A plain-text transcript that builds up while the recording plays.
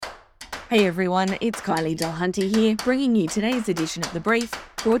Hey everyone, it's Kylie Dulhunty here, bringing you today's edition of The Brief,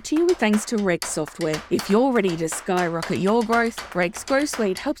 brought to you with thanks to Rex Software. If you're ready to skyrocket your growth, Rex Grow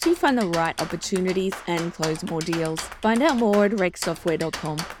Suite helps you find the right opportunities and close more deals. Find out more at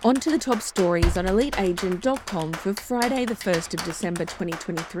rexsoftware.com. On to the top stories on eliteagent.com for Friday the 1st of December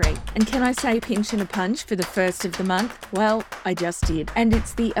 2023. And can I say pinch and a punch for the first of the month? Well, I just did. And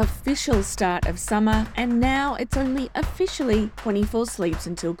it's the official start of summer, and now it's only officially 24 sleeps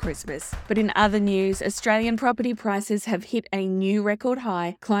until Christmas. But in other news, Australian property prices have hit a new record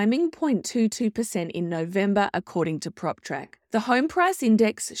high, climbing 0.22% in November, according to PropTrack. The home price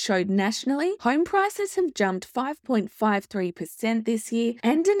index showed nationally home prices have jumped 5.53% this year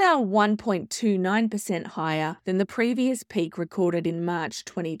and are now 1.29% higher than the previous peak recorded in March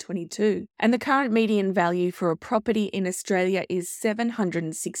 2022. And the current median value for a property in Australia is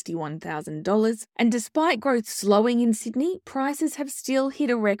 $761,000. And despite growth slowing in Sydney, prices have still hit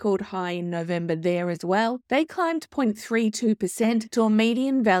a record high in November there as well. They climbed 0.32% to a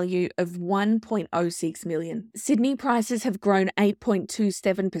median value of $1.06 million. Sydney prices have grown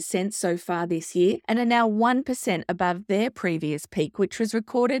 8.27% so far this year and are now 1% above their previous peak, which was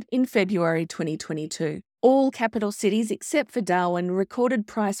recorded in February 2022. All capital cities except for Darwin recorded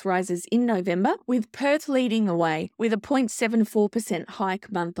price rises in November, with Perth leading the way with a 0.74%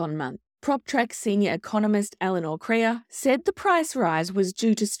 hike month on month. PropTrack senior economist Eleanor Creer said the price rise was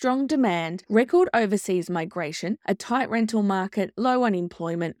due to strong demand, record overseas migration, a tight rental market, low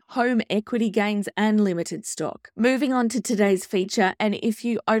unemployment, home equity gains, and limited stock. Moving on to today's feature, and if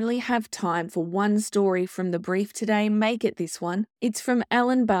you only have time for one story from the brief today, make it this one. It's from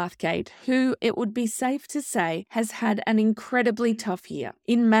Ellen Bathgate, who, it would be safe to say, has had an incredibly tough year.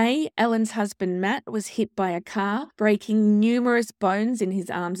 In May, Ellen's husband Matt was hit by a car, breaking numerous bones in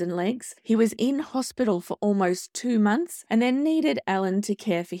his arms and legs. He was in hospital for almost 2 months and then needed Ellen to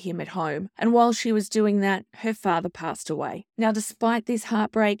care for him at home. And while she was doing that, her father passed away. Now, despite this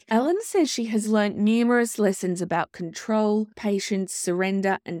heartbreak, Ellen says she has learnt numerous lessons about control, patience,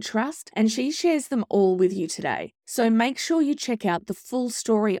 surrender, and trust, and she shares them all with you today. So make sure you check out the full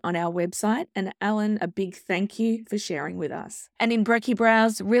story on our website, and Ellen, a big thank you for sharing with us. And in Brekkie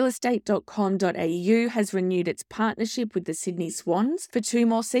Browse, realestate.com.au has renewed its partnership with the Sydney Swans for 2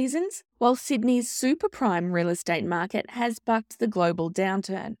 more seasons, while Sydney's super prime real estate market has bucked the global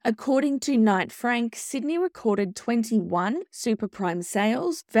downturn. According to Knight Frank, Sydney recorded 21 super prime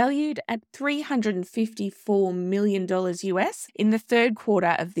sales valued at $354 million US in the third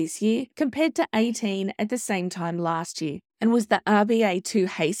quarter of this year, compared to 18 at the same time last year. And was the RBA too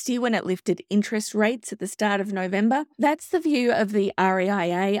hasty when it lifted interest rates at the start of November? That's the view of the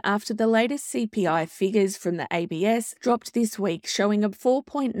REIA after the latest CPI figures from the ABS dropped this week, showing a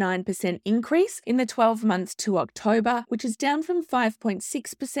 4.9% increase in the 12 months to October, which is down from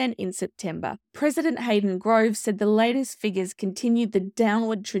 5.6% in September. President Hayden Grove said the latest figures continued the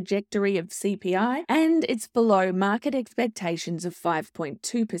downward trajectory of CPI, and it's below market expectations of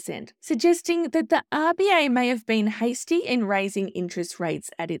 5.2%, suggesting that the RBA may have been hasty in raising interest rates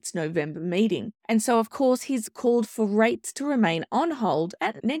at its November meeting. And so, of course, he's called for rates to remain on hold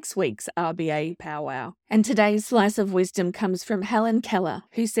at next week's RBA powwow. And today's slice of wisdom comes from Helen Keller,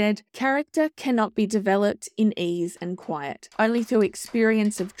 who said, "Character cannot be developed in ease and quiet. Only through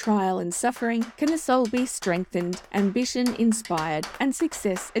experience of trial and suffering can the soul be strengthened, ambition inspired, and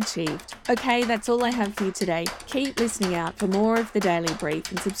success achieved." Okay, that's all I have for you today. Keep listening out for more of the Daily Brief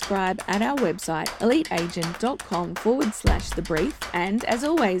and subscribe at our website, eliteagent.com/the brief. And as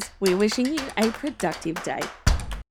always, we're wishing you a productive day.